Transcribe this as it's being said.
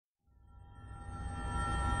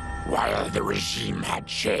While the regime had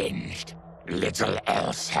changed, little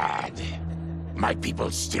else had. My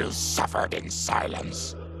people still suffered in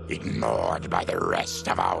silence, ignored by the rest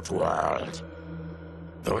of Outworld.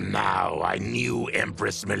 Though now I knew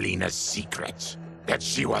Empress Melina's secret, that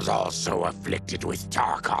she was also afflicted with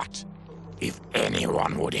Tarkot. If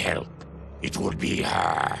anyone would help, it would be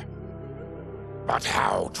her. But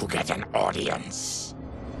how to get an audience?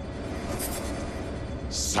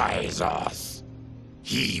 Sizoth.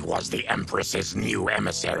 He was the Empress's new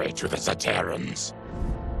emissary to the Zaterrans.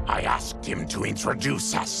 I asked him to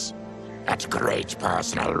introduce us. At great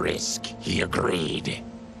personal risk, he agreed.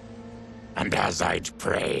 And as I'd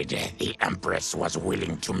prayed, the Empress was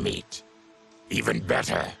willing to meet. Even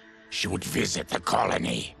better, she would visit the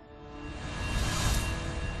colony.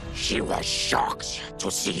 She was shocked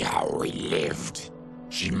to see how we lived.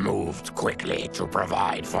 She moved quickly to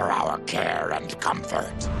provide for our care and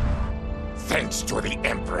comfort. Thanks to the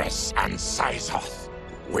Empress and Sizoth,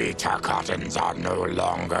 we Tarkotans are no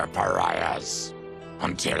longer pariahs.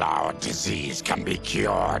 Until our disease can be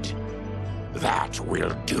cured, that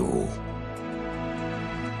will do.